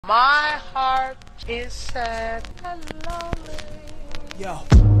My heart is sad and lonely. Yo.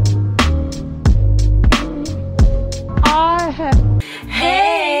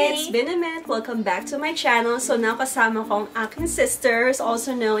 Hey! It's been a minute. Welcome back to my channel. So now kasama ko ang aking sisters,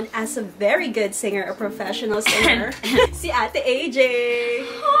 also known as a very good singer, a professional singer, si Ate AJ.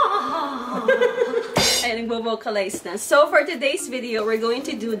 Ay, nagbo-vocalize na. So for today's video, we're going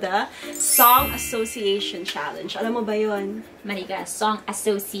to do the Song Association Challenge. Alam mo ba yun? Mariga, Song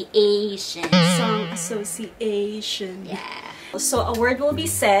Association. Song Association. Yeah. So a word will be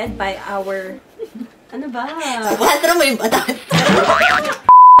said by our... Ano ba? Ano mo yung batas?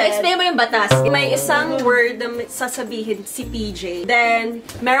 Explain mo yung batas. May isang word na sasabihin si PJ. Then,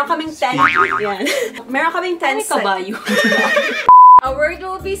 meron kaming 10... Yan. Meron kaming 10 kabayo. A word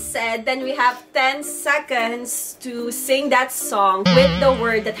will be said, then we have 10 seconds to sing that song with the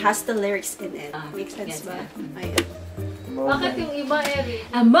word that has the lyrics in it. Makes sense ba? Ayan. Bakit yung iba, Eric?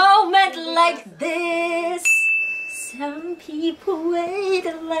 A moment like this, some people wait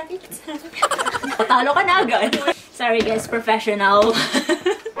a lifetime. Patalo ka na agad. Sorry guys, professional.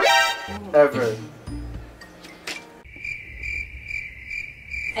 Ever.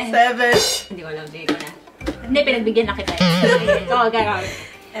 7. Hindi ko alam, hindi ko na. Hindi, pinagbigyan na kita. Oo, gano'n.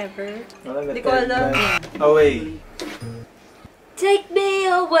 Ever. Hindi ko alam. Away. Take me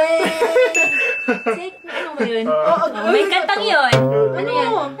away. Take me... Ano mo yun? May kantang yun. Ano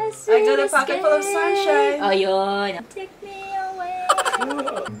yun? I got a pocket full of sunshine. Oh, yun. Take me away.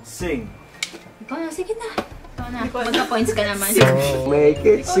 Sing. Ikaw na, sige na. Ikaw na. Magka-points ka naman. Make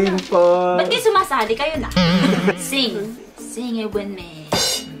it simple. Ba't kayo sumasali? Kayo na. Sing. Sing it with me.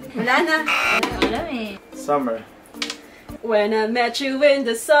 Wala na. Alam eh. Summer. When I met you in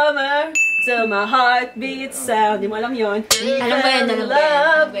the summer, till my heartbeat sound. Di mo alam yun? Alam ko yan, alam ko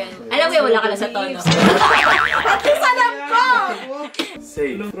yan. Alam ko yan, wala ka lang sa tono. Alam ko!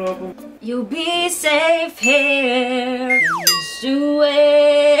 Say. You'll be safe here.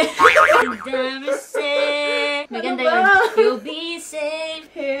 Swear. Maganda yun. You'll be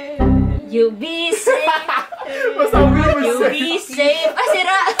safe here. You'll be safe. You'll be safe. Ah,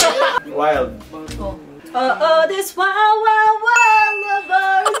 sira! Wild. Oh, this wild, wild, wild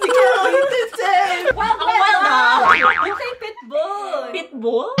lover is going to take. Wild, wild. Yung kay Pitbull.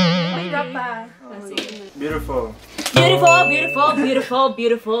 Pitbull? May rap pa. Beautiful. Beautiful, beautiful, beautiful,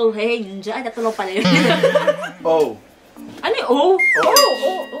 beautiful. Hey, nandiyan. Natulog pala yun. Oh. Ano yung O?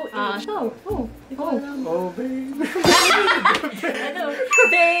 Oh, baby. Ano?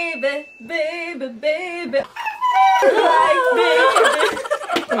 Baby, baby, baby. Like baby.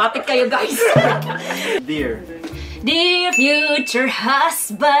 Mapit kayo, guys. Dear. Dear future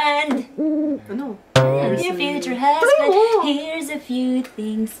husband. Ano? Dear future husband, here's a few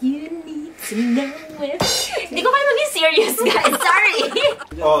things you need to know. Hindi ko kayo maging serious, guys. Sorry.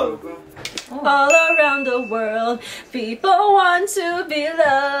 All. All around the world, people want to be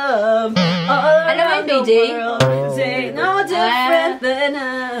loved. All around the world, they no different than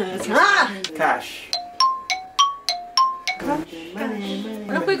us. Cash.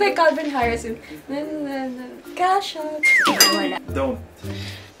 Ano po yung kay Calvin Harris? Cash out. Don't.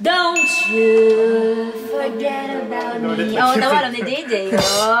 Don't you forget about me. Oh, tawa lang ni JJ.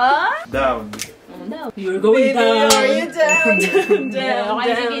 Oh. Down. Oh no. You're going Baby, down. are you down, down,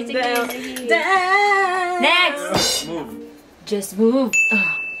 Okay, down, sige, sige, down, sige. down. Next. Move. Just move. Oh.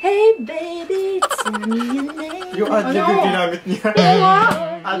 Hey baby, tell me your name. Yung adlib yung ginamit niya.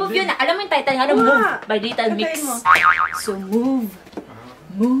 Move yun. Alam mo yung title nga, Move by Little Mix. So move.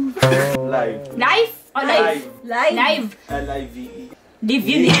 Move. Live. Live? Oh, live. Live. Live. L-I-V-E. Live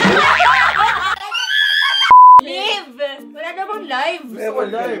yun. Live. Wala namang live. Never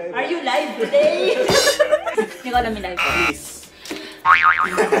live. Are you live today? Hindi ko alam yung live. Please.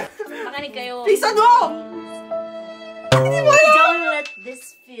 Pakinig kayo. Please, ano? Don't let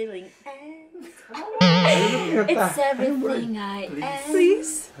this feeling end. It's everything I am.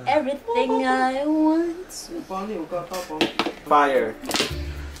 Please. Everything I want. Fire.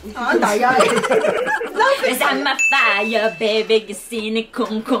 Ah, daya eh. Cause I'm a fire, baby. Gisini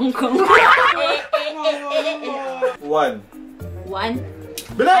kung kung kung. One. One.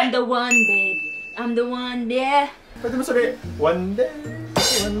 Bilay! I'm the one, babe. I'm the one, yeah. Pwede mo sabihin, one day.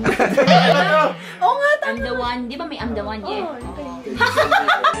 One day. Oo nga, I'm the one. Di ba may I'm the one, yeah?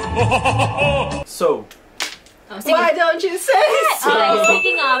 So. Oh, sige. why don't you say so?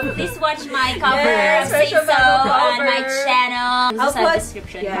 Speaking of, please watch my cover Yes, of Say special So cover. on my channel. I'll Sa put,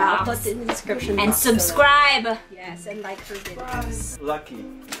 description yeah, I'll box. put it in the description And box. subscribe. Yes, and like her videos. Lucky.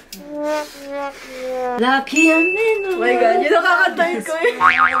 Lucky I'm in Oh my God, yun nakakantayin ko eh.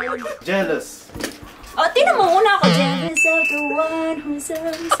 Jealous. Oh, tinan mo, una ako, jealous. himself, the one who's so.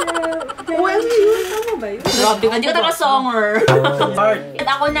 Well, yun. Tama ba yun? Grabe ka, di ka talaga songer. Heart.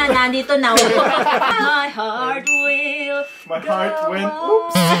 Ako na, nandito na. My heart will. My heart went.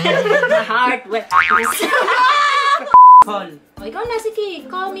 Oops. My heart went. Call. Oh, ikaw na, sige.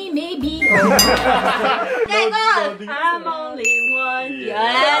 Call me, maybe. Okay, call. I'm only one. Yes.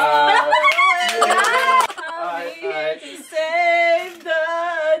 Yes. I'm here to save the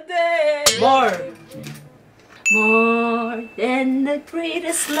day. More. More than the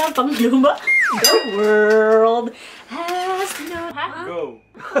greatest love ang luma the world has known. Ha? Go.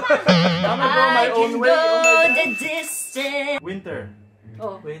 I'm gonna go my I own can way. go Oh my the distance. God. Winter.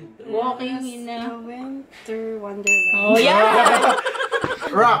 Oh, Winter. walking in The a... winter wonderland. Oh, yeah!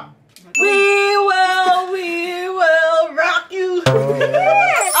 Rock. We will rock you.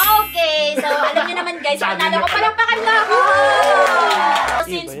 Okay, so alam niyo naman guys, panalo ko, palakpakan na ako!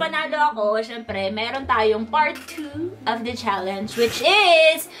 Since panalo ako, syempre, meron tayong part 2 of the challenge, which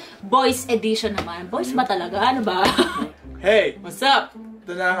is Boys Edition naman. Boys ba talaga? Ano ba? Hey, What's up?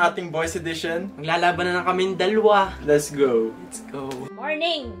 ito na ang ating boys edition. Maglalaban na kaming dalawa. Let's go. Let's go.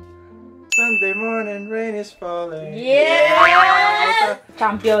 Morning! Sunday morning, rain is falling. Yeah!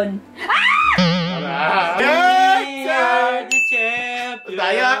 Champion! Ah! We are the champion,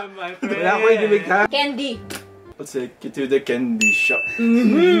 Daya. my friend. Wala ko idimig ha. Candy! Let's take you to the candy shop.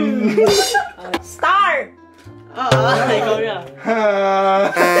 Star! Ikaw na.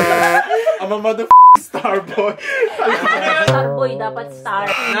 I'm a mother star boy. Starboy, dapat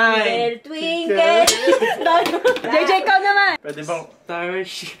star. Nine. Twinkle, twinkle. JJ, ikaw naman! Pwede bang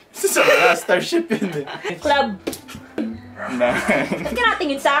Starship. Starship yun eh. Club. Nine. Ba't ka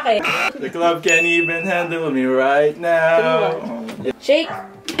natingin sa akin? The club can't even handle me right now. Shake.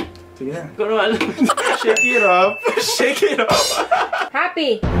 Sige na. Kung ano alam. Shake it up. Shake it up.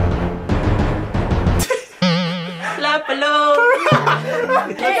 Happy. Clap along.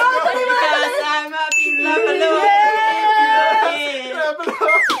 Because I'm happy. Clap along.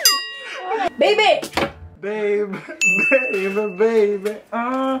 Baby. Babe, baby.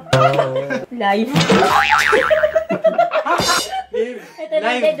 Live. Ito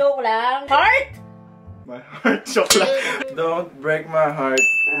lang, Live. joke lang. Heart. My heart chocolate. Don't break my heart.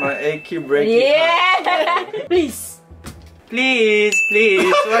 My achy breaky heart. Yeah. Please. Please, please.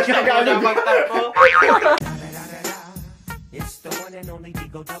 Huwag ka na magtapo.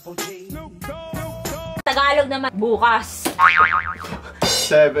 Tagalog naman. Bukas.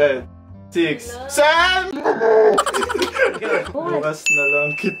 7, 6, 7! Bukas na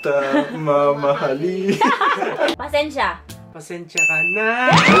lang kita mamahali. Pasensya. Pasensya ka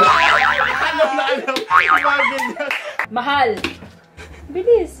na. Alam na alam. Imagine yan. Mahal.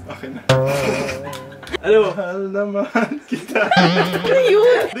 Bilis. Okay na. Ano? Mahal naman kita.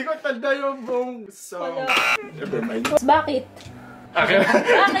 Yun. Hindi ko tanda yung buong song. Never mind. Bakit? Okay.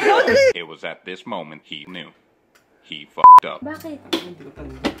 Bakit? It was at this moment he knew. He fucked up. Bakit?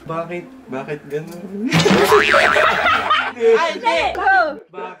 Bakit? Bakit ganun? Ay, hindi. Go.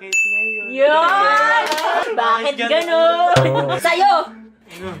 Bakit ngayon? Yun. Bakit ganun? Sa'yo.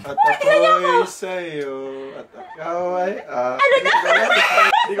 At ako'y sa'yo. At ikaw ay... Ano na?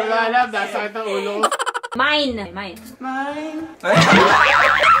 Hindi ko na alam. Nasakit ang ulo ko. Mine. Mine. Mine.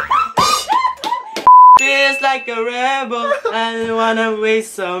 Feels like a rebel. I don't wanna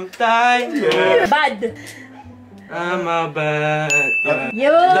waste some time. Bad. I'm a bad guy.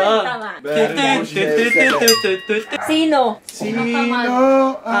 Yun. Dog. Tama. Very emotional. Sino? Sino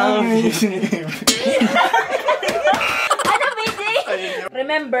ang hinihintay? Ano, BJ?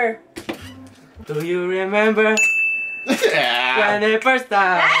 Remember. Do you remember when it first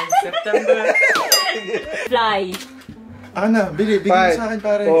time? September. Fly. Ana, bigay mo sa akin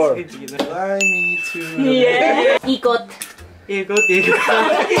pare. 4. Fly me to... Yeah. Ikot. Ikot, ikot.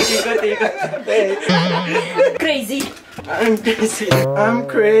 Ikot, ikot. Crazy. I'm crazy. I'm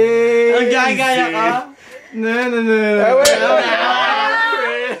crazy. Ang gaya ka? No, no, no. Crazy.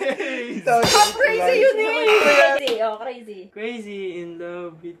 How crazy yun eh! Crazy. Oh, crazy. Crazy in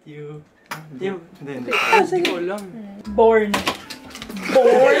love with you. Yung, Hindi. hindi ko alam. Born.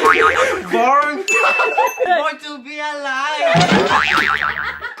 Born. Born to be alive.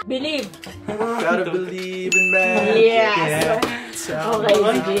 Believe. Gotta believe in man. Yes. Tell Okay,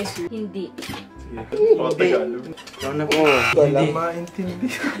 me. sige. Hindi. Baka Tagalog. Ikaw na po. Wala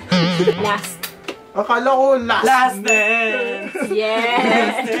maintindihan. Last. Akala ko last. Last dance.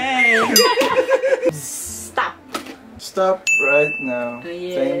 Yes. Dance. Stop. Stop right now.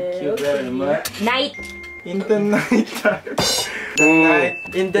 Yeah, Thank you very okay. much. Night. In the night time. The night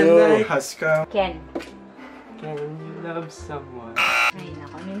In the night. has come. Ken. Can you love someone? Ay,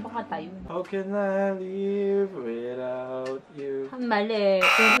 nako. Ano yung pakatayo? How can I live without you? Mali.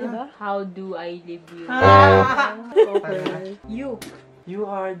 How do I live you? Okay. You. You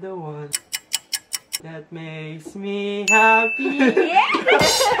are the one that makes me happy.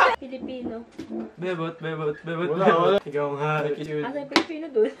 Filipino. Bebot, bebot, bebot, Wala, bebot. wala. Ikaw ang halik. Asa yung Filipino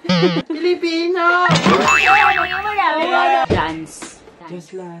dun? Filipino! Dance.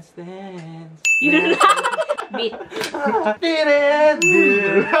 Just last dance. Yun lang. Beat. Tired!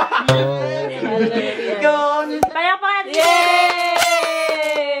 Ikaw ang Palakpakan! Yay!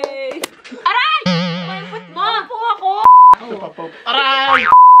 Aray! Maipot mo! Po ako! aray!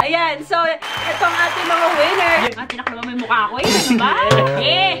 Ayan, so, ito ang ating mga winner. Tinaklo mo yung mukha ko eh. Ano ba?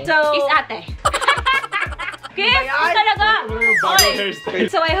 Eh! So- Kiss ate. Kiss! Kiss talaga! Okay.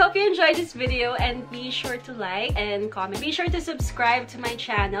 So, I hope you enjoyed this video and be sure to like and comment. Be sure to subscribe to my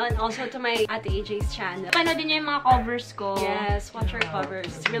channel and also to my Ate AJ's channel. Panoodin niyo yung mga covers ko. Yes, watch our covers.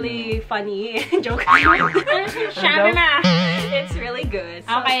 It's really funny. Joke. Siyempre na. It's really good.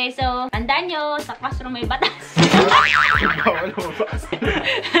 So, Okay, so, tandaan nyo, sa classroom may batas. Bawal mo ba?